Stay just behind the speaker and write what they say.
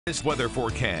This weather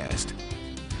forecast.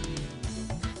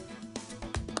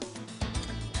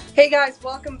 Hey guys,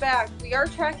 welcome back. We are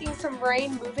tracking some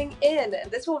rain moving in.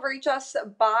 This will reach us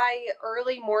by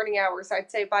early morning hours. I'd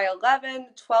say by 11,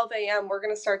 12 a.m. we're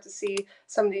going to start to see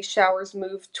some of these showers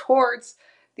move towards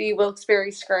the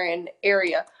Wilkes-Barre-Scranton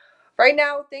area. Right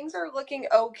now, things are looking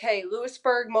okay.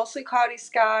 Lewisburg, mostly cloudy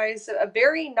skies, a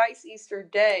very nice Easter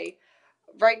day.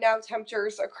 Right now,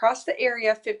 temperatures across the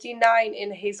area, 59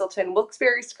 in Hazleton.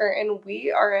 Wilkes-Barre, Scranton, we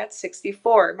are at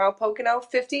 64. Mount Pocono,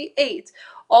 58.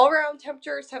 All around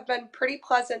temperatures have been pretty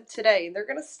pleasant today. They're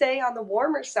going to stay on the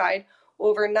warmer side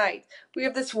overnight. We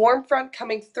have this warm front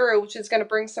coming through, which is going to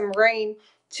bring some rain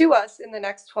to us in the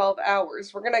next 12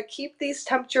 hours. We're going to keep these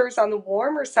temperatures on the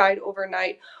warmer side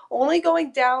overnight, only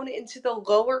going down into the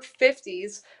lower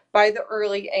 50s by the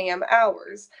early AM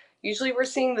hours. Usually we're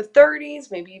seeing the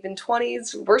 30s, maybe even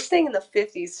 20s. We're staying in the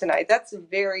 50s tonight. That's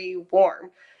very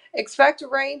warm. Expect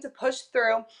rain to push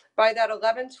through by that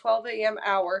 11, 12 a.m.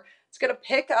 hour. It's going to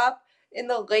pick up in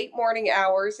the late morning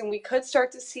hours, and we could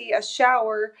start to see a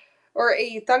shower or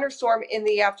a thunderstorm in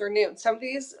the afternoon. Some of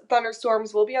these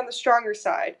thunderstorms will be on the stronger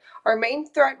side. Our main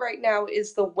threat right now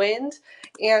is the wind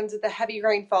and the heavy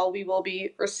rainfall we will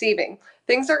be receiving.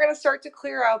 Things are going to start to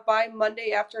clear out by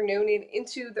Monday afternoon and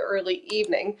into the early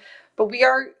evening, but we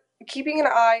are keeping an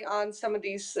eye on some of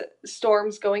these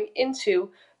storms going into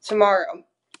tomorrow.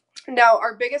 Now,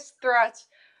 our biggest threat,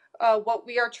 what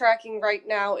we are tracking right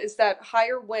now, is that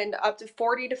higher wind up to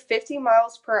 40 to 50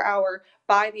 miles per hour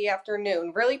by the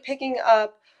afternoon, really picking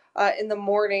up in the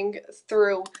morning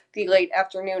through the late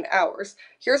afternoon hours.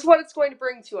 Here's what it's going to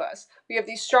bring to us. We have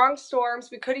these strong storms.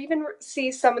 We could even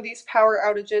see some of these power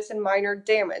outages and minor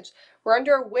damage. We're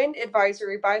under a wind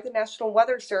advisory by the National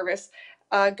Weather Service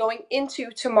going into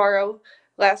tomorrow,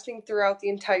 lasting throughout the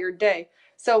entire day.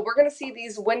 So we're going to see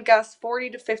these wind gusts 40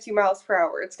 to 50 miles per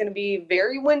hour. It's going to be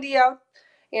very windy out,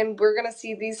 and we're going to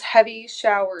see these heavy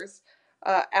showers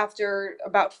after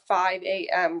about 5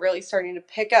 a.m. really starting to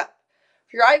pick up.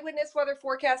 For your Eyewitness weather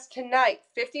forecast tonight,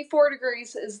 54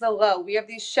 degrees is the low. We have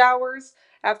these showers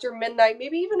after midnight,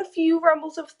 maybe even a few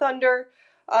rumbles of thunder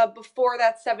before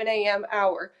that 7 a.m.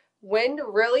 hour. Wind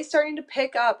really starting to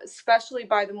pick up, especially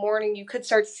by the morning. You could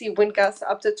start to see wind gusts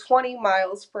up to 20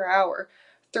 miles per hour.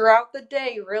 Throughout the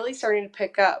day, really starting to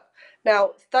pick up.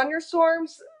 Now,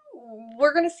 thunderstorms,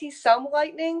 we're going to see some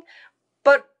lightning,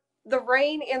 but the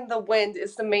rain and the wind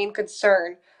is the main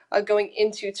concern going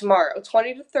into tomorrow.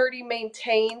 20 to 30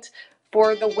 maintained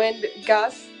for the wind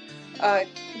gusts,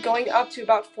 going up to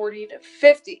about 40 to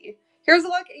 50. Here's a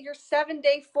look at your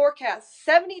 7-day forecast.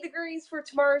 70 degrees for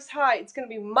tomorrow's high. It's going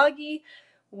to be muggy,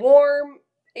 warm,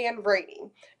 and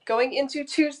rainy. Going into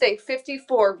Tuesday,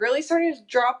 54. Really starting to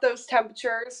drop those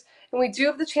temperatures. And we do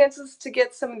have the chances to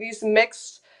get some of these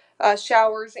mixed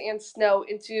showers and snow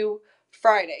into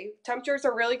Friday. Temperatures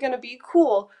are really going to be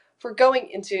cool for going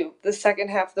into the second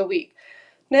half of the week.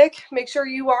 Nick, make sure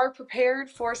you are prepared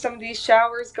for some of these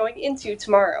showers going into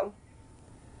tomorrow.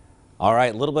 All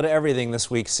right, a little bit of everything this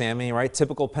week, Sammy, right?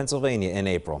 Typical Pennsylvania in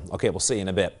April. Okay, we'll see you in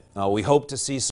a bit. We hope to see